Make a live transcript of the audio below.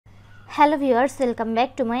Hello viewers, welcome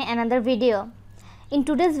back to my another video. In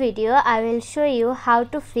today's video, I will show you how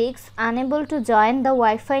to fix unable to join the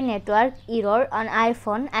Wi-Fi network error on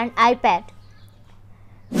iPhone and iPad.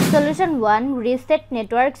 Solution 1. Reset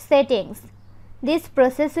network settings. This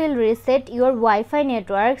process will reset your Wi-Fi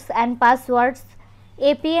networks and passwords,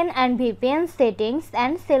 APN and VPN settings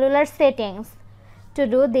and cellular settings. To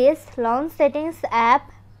do this, launch Settings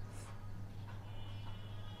app.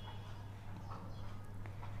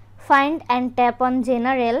 Find and tap on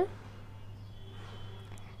General.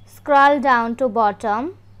 Scroll down to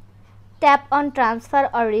bottom. Tap on Transfer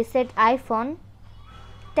or Reset iPhone.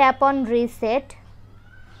 Tap on Reset.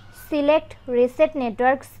 Select Reset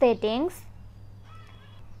Network Settings.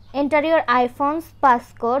 Enter your iPhone's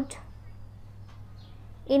passcode.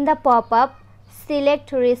 In the pop-up,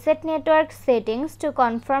 select Reset Network Settings to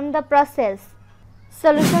confirm the process.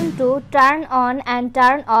 Solution 2. Turn on and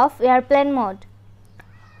turn off airplane mode.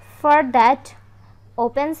 For that,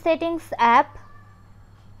 open Settings app,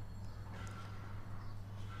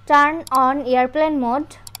 turn on airplane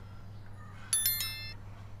mode,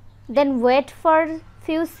 then wait for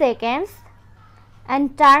few seconds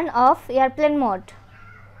and turn off airplane mode.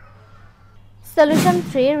 Solution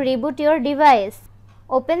 3. Reboot your device.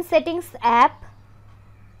 Open Settings app,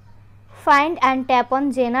 find and tap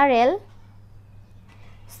on General,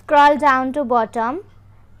 scroll down to bottom,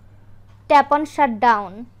 tap on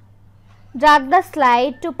Shutdown. Drag the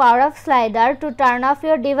slide to power off slider to turn off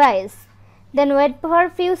your device. Then wait for a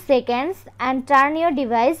few seconds and turn your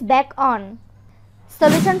device back on.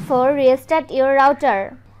 Solution 4. Restart your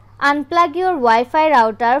router. Unplug your Wi-Fi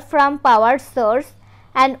router from power source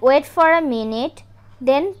and wait for a minute.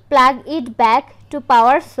 Then plug it back to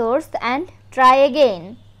power source and try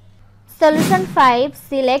again. Solution 5.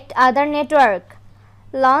 Select other network.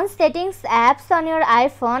 Launch Settings apps on your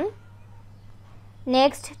iPhone.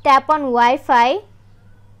 Next, tap on Wi-Fi.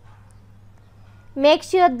 Make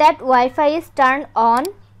sure that Wi-Fi is turned on.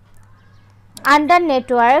 Under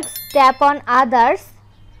Networks, tap on Others.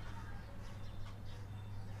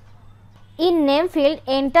 In name field,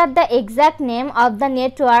 enter the exact name of the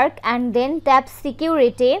network and then tap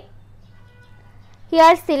Security.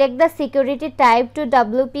 Here, select the security type to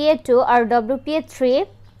WPA2 or WPA3.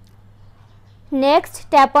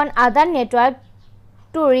 Next, tap on Other Network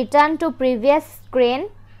to return to previous screen.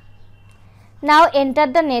 Now enter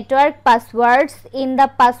the network passwords in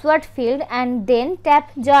the password field and then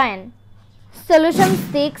tap Join. Solution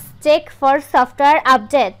 6. Check for software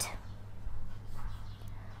update.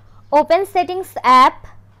 Open Settings app,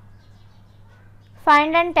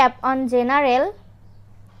 find and tap on General,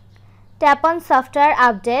 tap on Software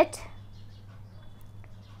Update.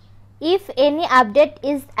 If any update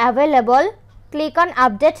is available, click on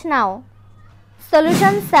Update Now.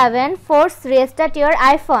 Solution 7. Force restart your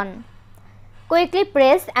iPhone. Quickly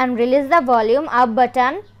press and release the volume up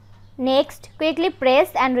button. Next, quickly press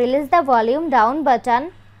and release the volume down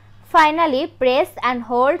button. Finally, press and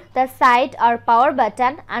hold the side or power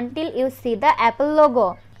button until you see the Apple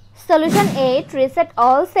logo. Solution 8. Reset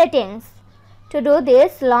all settings. To do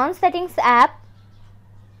this, launch Settings app,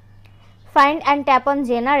 find and tap on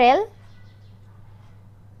General,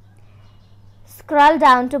 scroll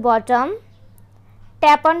down to bottom,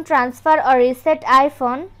 tap on Transfer or Reset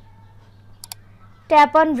iPhone,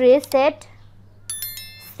 tap on Reset,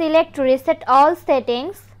 select Reset all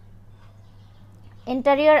settings,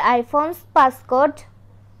 enter your iPhone's passcode.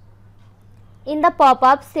 In the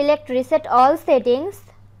pop-up, select Reset all settings.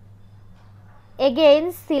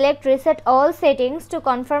 Again, select Reset all settings to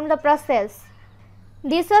confirm the process.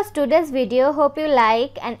 This was today's video. Hope you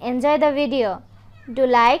like and enjoy the video. Do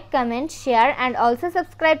like, comment, share and also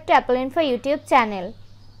subscribe to Apple Info YouTube channel.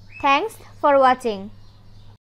 Thanks for watching.